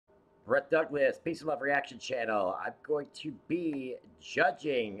Brett Douglas, Peace and Love Reaction Channel. I'm going to be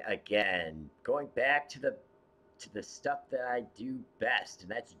judging again, going back to the stuff that I do best,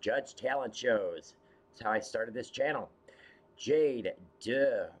 and that's judge talent shows. That's how I started this channel. JADE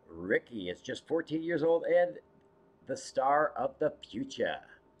Ricky is just 14 years old and the star of the future.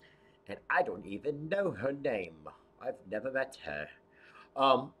 And I don't even know her name. I've never met her.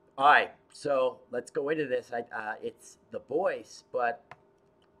 All right, so let's go into this. It's The Voice, but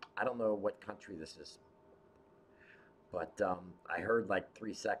I don't know what country this is. But I heard like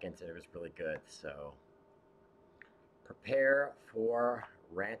 3 seconds and it was really good. So prepare for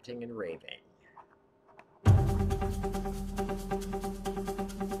ranting and raving.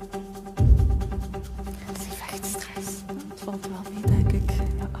 Het is echt stress. Het valt wel mee, denk ik.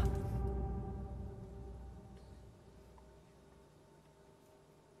 Ja.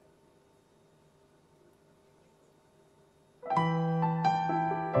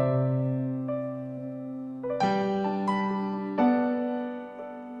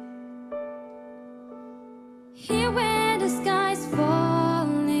 Here where the sky's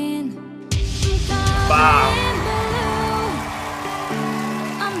falling, Wow.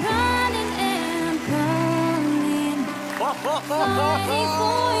 I'm running and crawling, for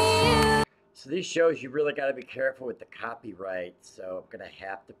you. So these shows, you really got to be careful with the copyright. So I'm going to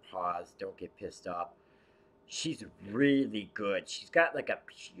have to pause. Don't get pissed off. She's really good. She's got like a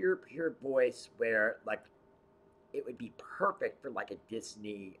pure voice where like it would be perfect for like a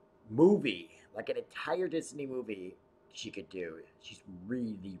Disney movie, like an entire Disney movie she could do. She's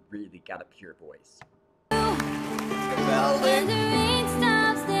really got a pure voice. When the rain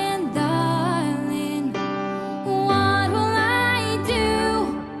stops, then darling, what will I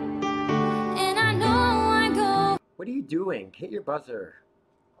do? And I know I go. What are you doing? Hit your buzzer.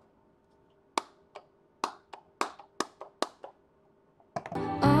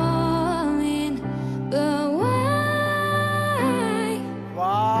 All in, but why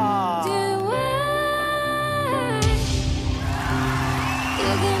do I? You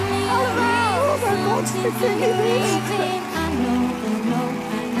give me a reason, something to believe in. I know.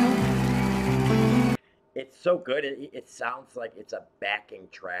 It's so good. It sounds like it's a backing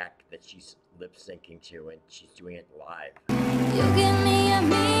track that she's lip syncing to, and she's doing it live. You give me a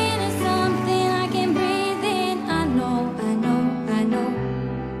minute, something I can breathe in. I know.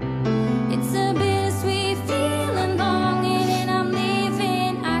 It's a bittersweet feeling, longing, and I'm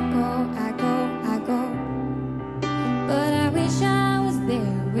leaving. I go. But I wish I was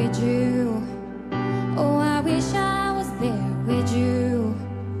there with you. Oh, I wish I was there with you.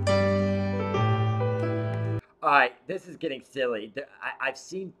 All right, this is getting silly. I've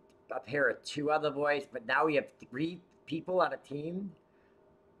seen a pair of 2 on The Voice, but now we have 3 people on a team.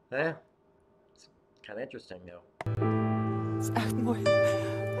 It's kind of interesting, though. Het is echt mooi.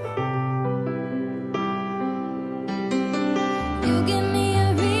 You give me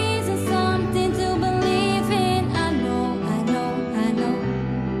a reason, something to believe in. I know.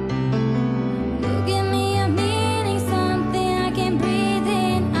 You give me a meaning, something I can breathe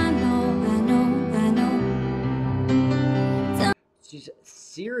in. I know. She's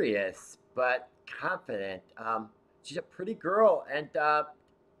serious but confident. She's a pretty girl, and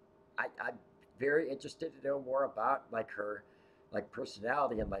I'm very interested to know more about like her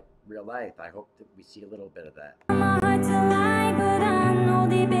personality and like real life. I hope that we see a little bit of that. My heart's a lie, but I know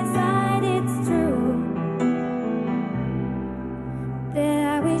deep inside it's true. That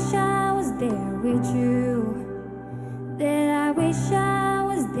I wish I was there with you. That I wish I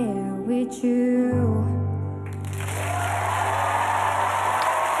was there with you.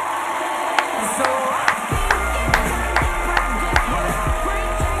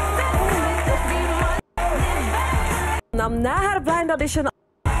 Nam na haar blind audition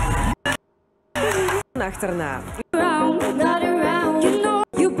achterna. Not around. You know,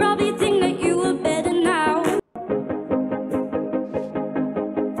 you probably think that you were better now.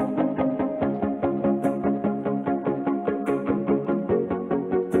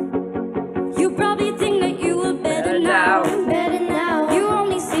 You probably think that you were better now. You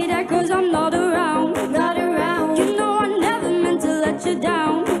only say that 'cause I'm not around. You know I never meant to let you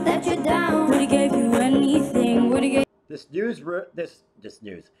down. Would've gave you anything.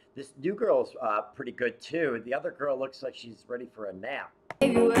 This new girl's pretty good too. The other girl looks like she's ready for a nap.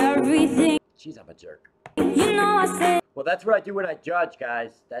 Gave you everything. Jeez, I'm a jerk. You know I said. Well, that's what I do when I judge,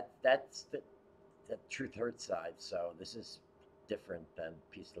 guys. That's the truth hurts side. So this is different than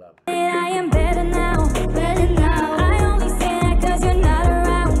peace, love. I am better now. I only say that 'cause you're not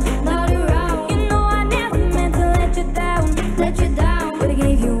around. You know I never meant to let you down. Would've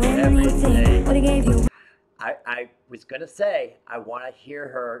gave you anything. Would've gave you. I was gonna say I want to hear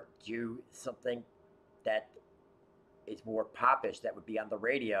her do something that is more popish, that would be on the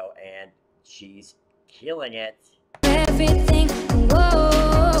radio, and she's killing it. Everything,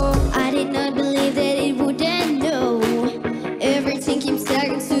 whoa, I did not believe that it would end, no. Everything keeps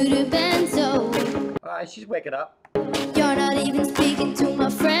tagging to the bento. She's waking up. You're not even speaking to my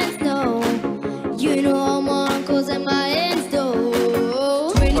friends, no. You know all my uncles and my aunts,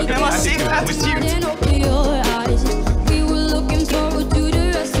 though. When you I see that was you. then open your eyes. We were looking forward to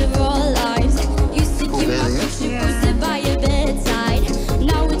the rest of our lives. Used to keep my picture posted by your bedside.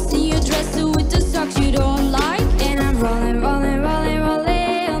 Now it's in your dresser with the socks you don't like. And I'm rolling, rolling, rolling,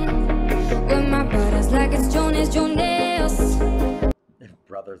 rolling. With my brothers like it's Jonas Jonas.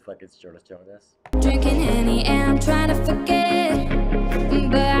 Brothers like it's Jonas Jonas. Drinking Henny and I'm trying to forget,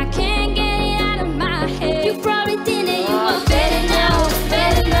 but I can't get it out of my head. You probably think that you are better now,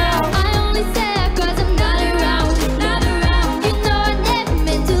 better now. I only say that cause I'm not around, not around. You know I never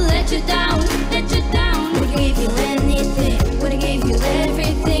meant to let you down, let you down. Would've gave you anything, would've gave you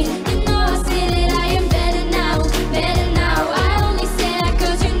everything. You know I say that I am better now, better now. I only say that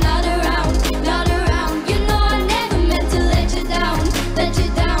cause you're not around, not around. You know I never meant to let you down, let you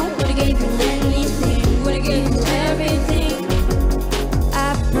down. Would've gave you anything, would've gave you everything.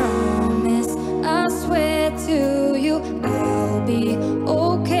 I promise, I swear to you, I'll be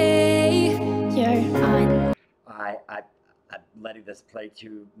okay. You're mine. I'm letting this play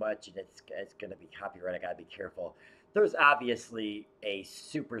too much, and it's gonna be copyright. I gotta be careful. There's obviously a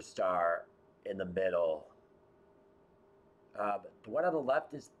superstar in the middle. The one on the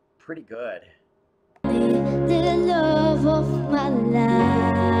left is pretty good. The love of my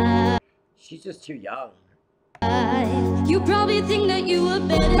life. She's just too young. You probably think that you were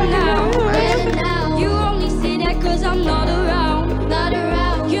better now, better now. You only say that cause I'm not around, not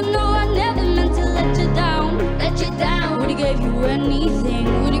around. You know I never meant to let you down, let you down. Would've gave you anything,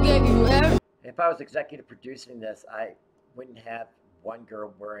 would've gave you everything. If I was executive producing this, I wouldn't have one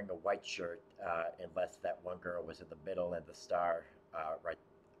girl wearing a white shirt unless that one girl was in the middle and the star right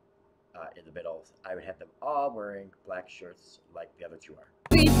in the middle. I would have them all wearing black shirts like the other two are.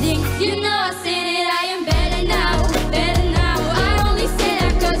 You know I say that I am better now, better now. I only say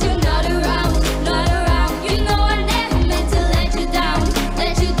that cause you're not around, not around. You know I never meant to let you down,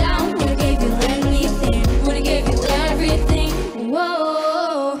 let you down. Would've gave you anything, would've gave you everything.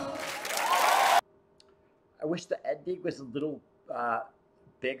 Whoa. I wish the ending was a little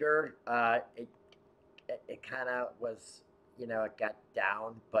bigger. It kind of was, you know, it got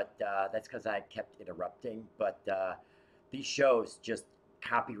down, but that's because I kept interrupting. But these shows just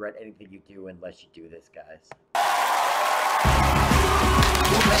copyright anything you do unless you do this, guys.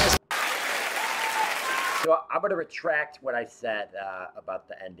 So I'm going to retract what I said about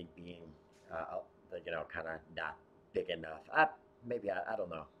the ending being, you know, kind of not big enough. Maybe, I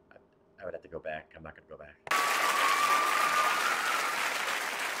don't know. I would have to go back. I'm not going to go back.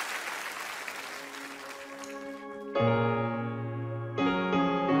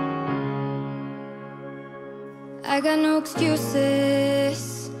 I got no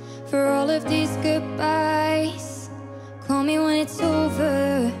excuses for all of these goodbyes. Call me when it's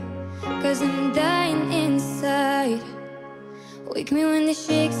over, cause I'm dying inside. Wake me when the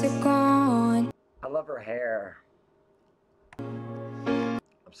shakes are gone. I love her hair. I'm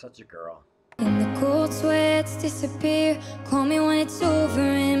such a girl. And the cold sweats disappear. Call me when it's over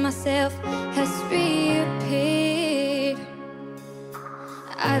and myself has reappeared.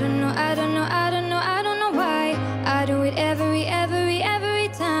 I don't know, I don't know, I don't know, I don't know why I do it every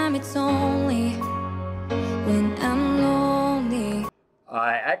time. It's only when I'm lonely.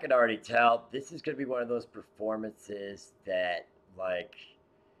 I can already tell this is going to be one of those performances that, like,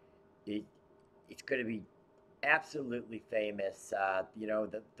 it's going to be absolutely famous. You know,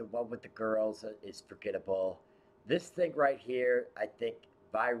 the one with the girls is forgettable. This thing right here, I think,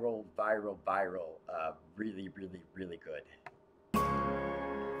 viral. Really, really, really good.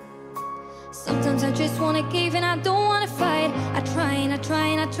 Sometimes I just wanna give and I don't wanna fight. I try and I try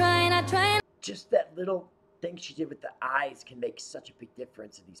and I try and I try and just that little thing she did with the eyes can make such a big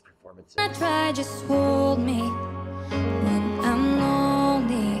difference in these performances. I try, just hold me when I'm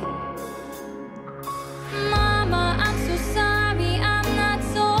lonely. Mama, I'm so sorry, I'm not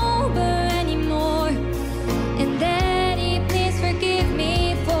sober anymore. And Daddy, please forgive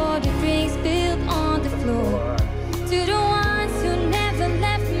me for the drinks spilled on the floor. To the ones who never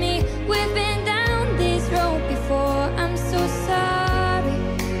left me, we've been down this road before. I'm so sorry,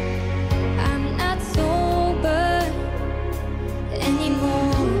 I'm not sober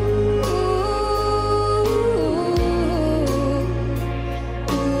anymore.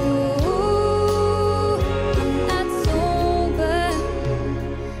 I'm not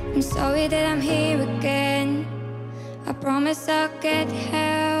I'm sorry that I'm here again. I promise I'll get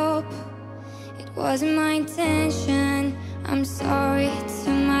help. It wasn't my intention. I'm sorry to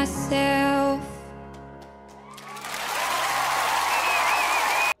myself.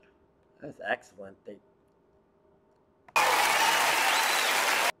 That's excellent.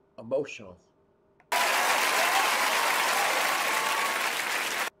 Emotional.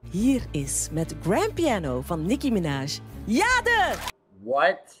 Hier is met Grand Piano van Nicki Minaj. JADE!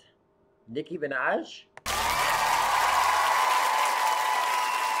 What? Nicki Minaj?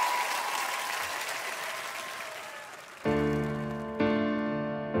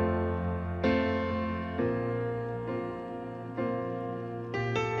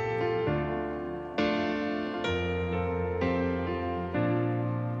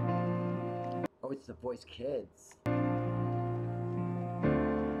 Oh, it's the Voice Kids.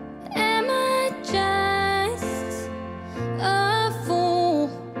 Am I just a fool?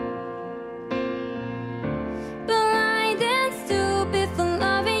 Blind and stupid for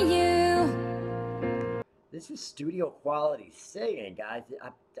loving you. This is studio quality singing, guys.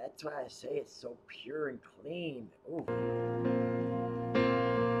 That's why I say it's so pure and clean. Ooh.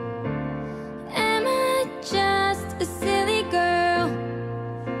 Am I just a silly girl?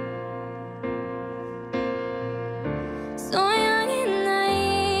 So young and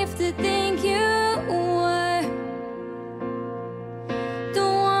naive to think you were the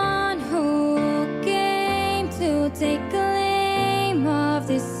one who came to take claim of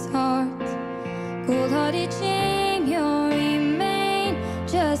this heart. Cold-hearted shame, you remain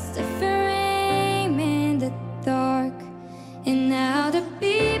just a frame in the dark. And now the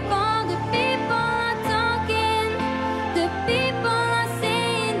people are talking. The people are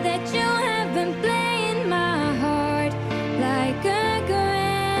saying that you have been playing my heart like a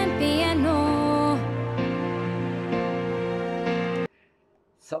grand piano.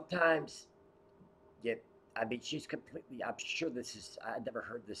 Sometimes, yeah, I mean, she's completely, I'm sure this is, I never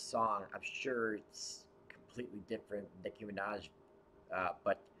heard this song. I'm sure it's completely different, Nicki Minaj,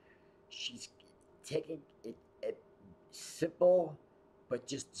 but she's taking it simple, but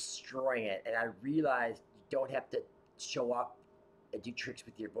just destroying it. And I realized you don't have to show up and do tricks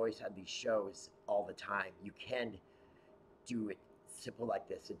with your voice on these shows all the time. You can do it simple like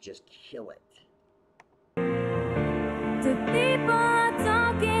this and just kill it. The people are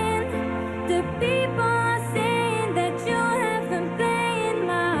talking. The people are saying that you have been playing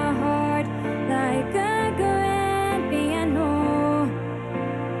my heart like a grand piano.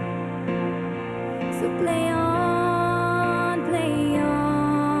 So play on, play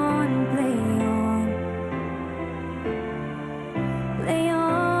on, play on. Play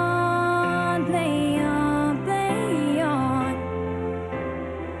on, play on, play on.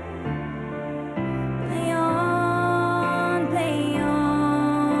 Play on, play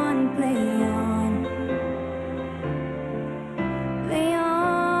on, play on. Play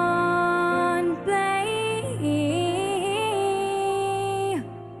on, play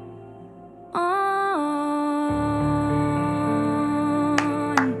on.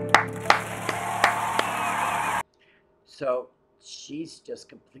 So she's just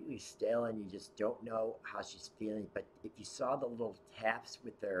completely stale and you just don't know how she's feeling. But if you saw the little taps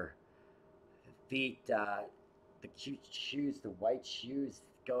with their feet, the cute shoes, the white shoes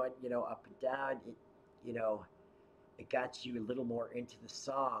going, up and down, it got you a little more into the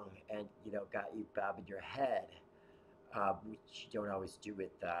song and, got you bobbing your head, which you don't always do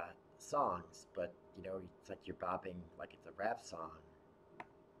with songs, but, it's like you're bobbing like it's a rap song.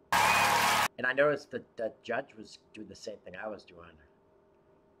 And I noticed that the judge was doing the same thing I was doing.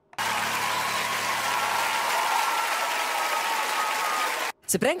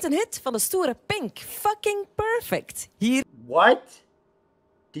 Ze brengt een hit van de stoere Pink. Fucking perfect. Hier. What?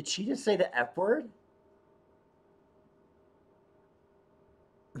 Did she just say the F word?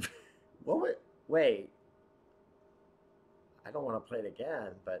 Wait. I don't want to play it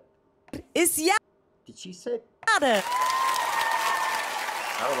again, but... Is JADE. Did she say... JADE.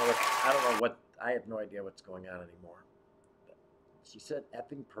 I have no idea what's going on anymore. She said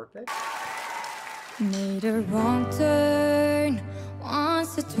effing perfect? Made a wrong turn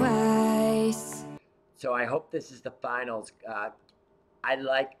once or twice. So I hope this is the finals. I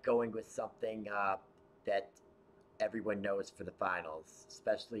like going with something that everyone knows for the finals,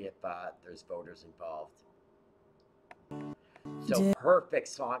 especially if there's voters involved. So perfect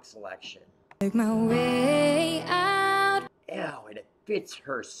song selection. Took my way out. Ew, and it fits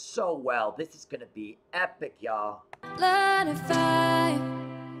her so well. This is gonna be epic, y'all. Blood and fire.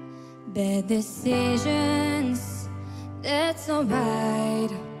 Bad decisions. That's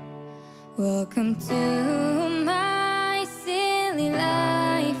alright. Welcome to my silly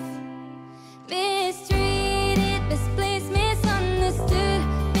life.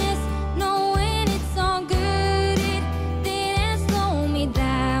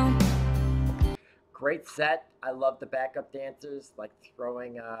 set. I love the backup dancers, like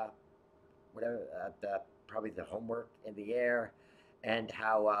throwing whatever probably the homework in the air, and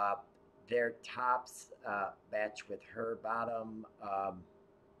how their tops match with her bottom. Well,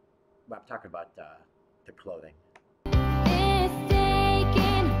 I'm talking about the clothing. It's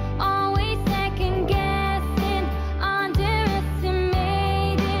taken, always second guessing,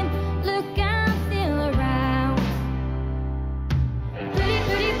 underestimating. Look, I'm still around. Pretty,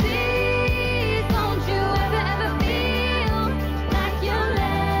 pretty please, don't you ever feel like you're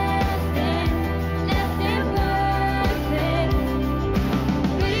less than perfect.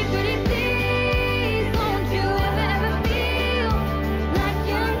 Pretty, pretty please, don't you ever feel like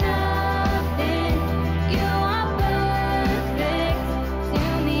you're nothing. You are perfect to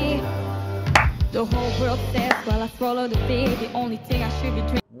me. The whole world says while I swallow the fear, the only thing I should be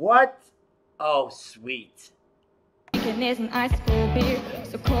What? Oh, sweet. drinking is an ice cold beer.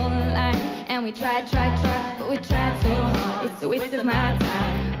 So cold and light, and we try, but we tried so hard. It's a waste of my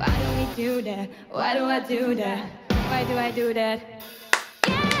time. Why do we do that? Why do I do that? Why do I do that?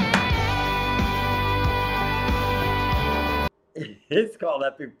 It's called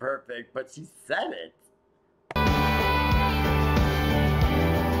Epic Perfect, but she said it. Oh,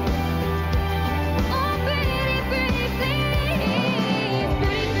 pretty, pretty please, pretty,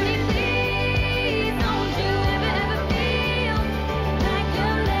 pretty please, don't you ever feel like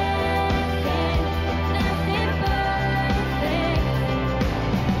you're less than perfect?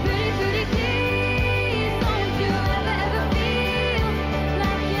 Pretty, pretty please, don't you ever feel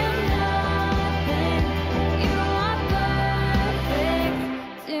like you're nothing? You are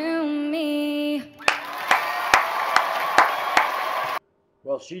perfect to me.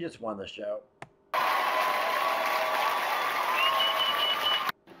 Well, she just won the show.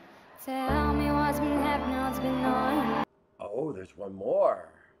 Tell me what's been happening, what's been on. Oh, there's one more.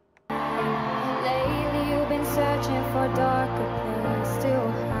 Lately you've been searching for a darker place to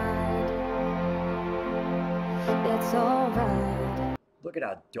hide. That's alright. Look at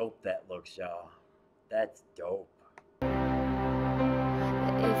how dope that looks, y'all. That's dope. If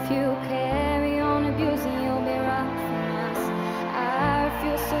you carry on abusing, you'll be robbed from us. I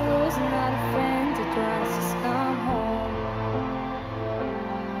refuse to lose, not a friend to trust. Just come home.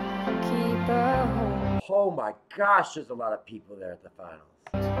 Keep her home. Oh my gosh, there's a lot of people there at the finals.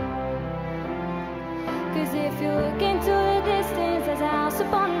 Cause if you look into the distance, there's a house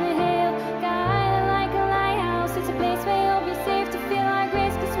upon the hill. Guided like a lighthouse, it's a place where you'll be safe to feel our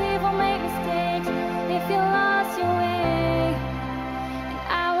grace. Cause we've all made mistakes. If you lost your way, and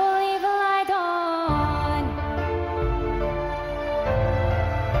I will leave a light on.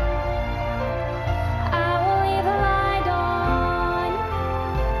 I will leave a light on.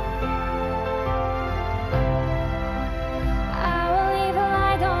 I will leave a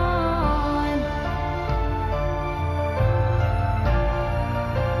light on.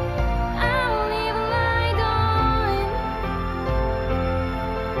 I will leave a light on.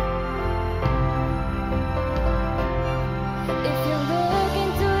 If you look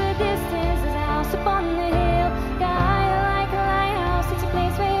into the distance, there's a house upon the hill. Guided like a lighthouse, it's a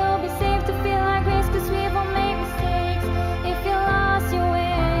place where you'll be safe to feel our grace. Cause we've all made mistakes. If you lost your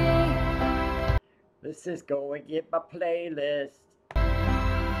way, This is going in my playlist.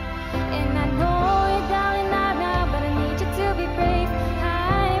 and I know you're down and out now, but I need you to be brave.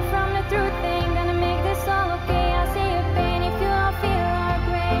 Hiding from the truth ain't gonna make this all okay. I see your pain if you don't feel our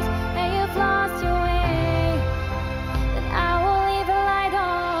grace, and you've lost your way. Then I will leave a light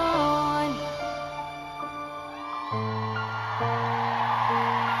on.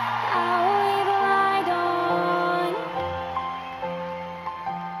 I will leave a light on.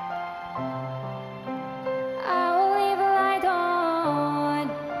 I will leave a light on.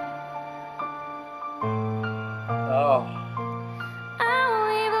 Oh. I will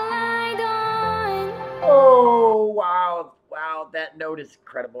leave a light on. Oh, wow. Wow, that note is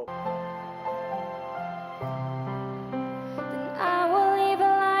incredible. Then I will leave a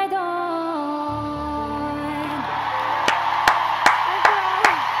light on.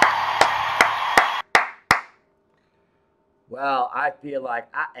 Well, I feel like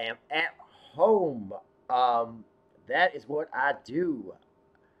I am at home. That is what I do.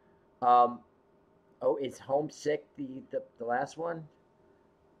 Oh, is Homesick the last one?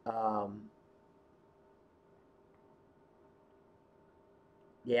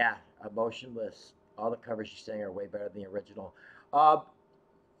 Yeah, Emotionless. All the covers she sang are way better than the original.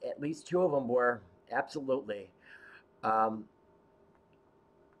 At least two of them were, absolutely. 14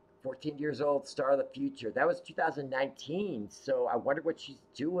 years old, Star of the Future. That was 2019, so I wonder what she's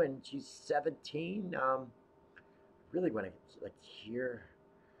doing. She's 17. Really want to hear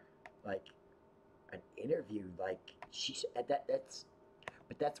an interview. Like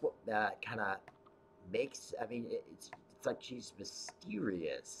but that's what kind of makes. I mean, it's like she's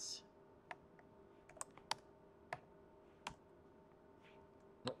mysterious.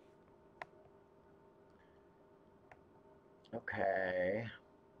 Okay.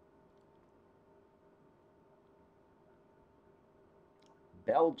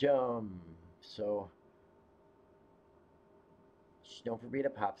 Belgium. So she's known for being a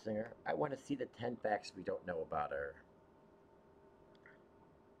pop singer. I want to see the 10 facts we don't know about her.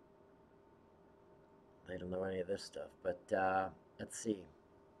 They don't know any of this stuff, but let's see.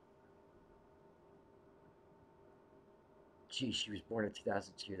 Gee, she was born in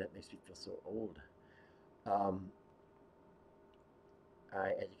 2002. That makes me feel so old.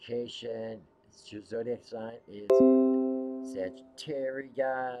 Education. Her zodiac sign is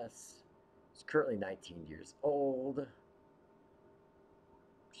Sagittarius. She's currently 19 years old.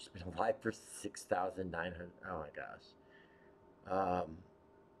 She's been alive for 6,900. Oh my gosh.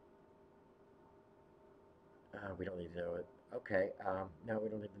 We don't need to know it. Okay. No, we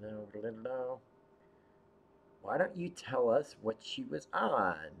don't need to know. We don't need to know. Why don't you tell us what she was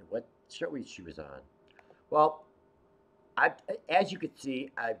on? What show she was on? Well, as you can see,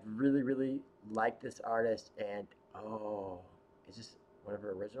 I really, really like this artist, and oh, is this one of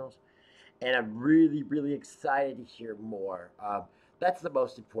her originals? And I'm really, really excited to hear more. That's the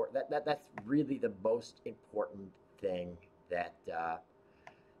most important. That's really the most important thing that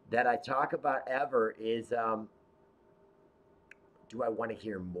that I talk about ever is do I want to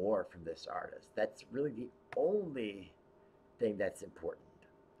hear more from this artist? That's really the only thing that's important.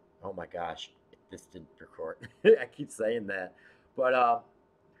 Oh my gosh, this didn't record. I keep saying that, but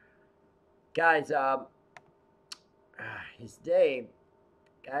guys, his name,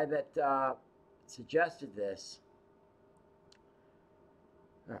 guy that suggested this.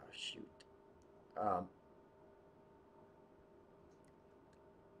 Oh shoot. Um,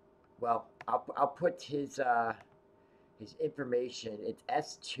 well, I'll put his information. It's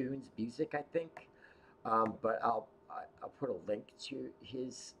S Tunes Music, I think. But I'll put a link to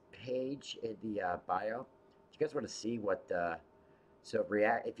his page in the bio. If you guys want to see what so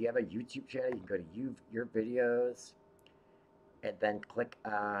react, if you have a YouTube channel, you can go to your videos, and then click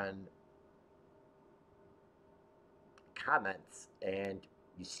on comments, and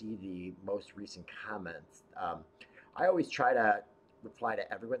you see the most recent comments. I always try to reply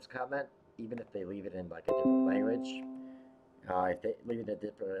to everyone's comment, even if they leave it in like a different language. If they leave it in a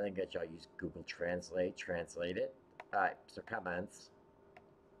different language, I'll use Google Translate, translate it. So comments.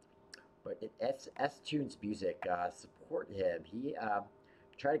 But S Tunes Music, support him. He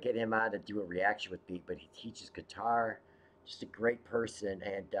try to get him on to do a reaction with me, but he teaches guitar. Just a great person,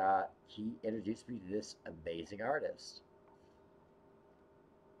 and he introduced me to this amazing artist.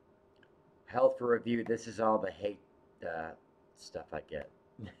 Health for review. This is all the hate stuff I get.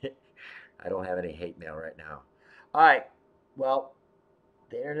 I don't have any hate mail right now. All right. Well,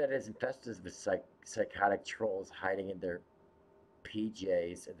 the internet is infested with psychotic trolls hiding in their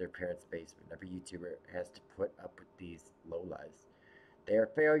PJs in their parents' basement. Every YouTuber has to put up with these lowlives. They are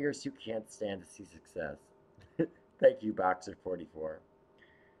failures who can't stand to see success. Thank you, Boxer44.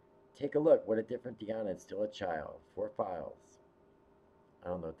 Take a look. What a different Deanna is still a child. 4 files. I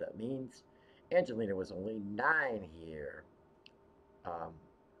don't know what that means. Angelina was only 9 here.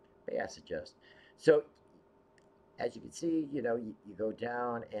 But yeah, I suggest. So, as you can see, you know, you go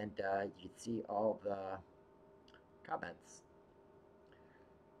down and you can see all the comments.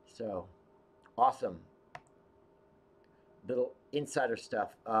 So, awesome. Little insider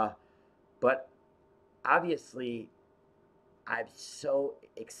stuff. But obviously, I'm so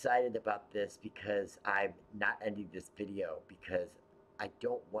excited about this because I'm not ending this video because I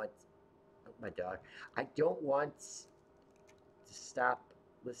don't want, oh, my dog, I don't want to stop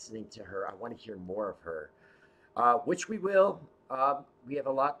listening to her. I want to hear more of her, which we will. We have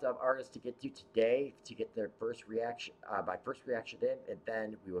a lot of artists to get to today to get their first reaction, my first reaction in, and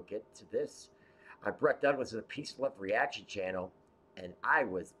then we will get to this. I'm Brett Douglas of the Peace Love Reaction channel, and I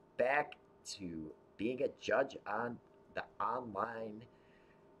was back to being a judge on the online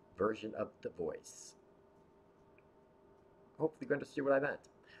version of The Voice. Hopefully you understood what I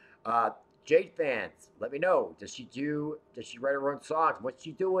meant. Jade fans, let me know. Does she write her own songs? What's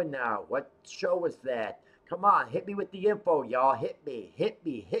she doing now? What show was that? Come on, hit me with the info, y'all. Hit me, hit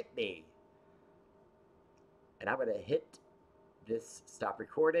me, hit me. And I'm going to hit this stop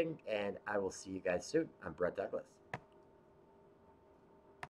recording, and I will see you guys soon. I'm Brett Douglas.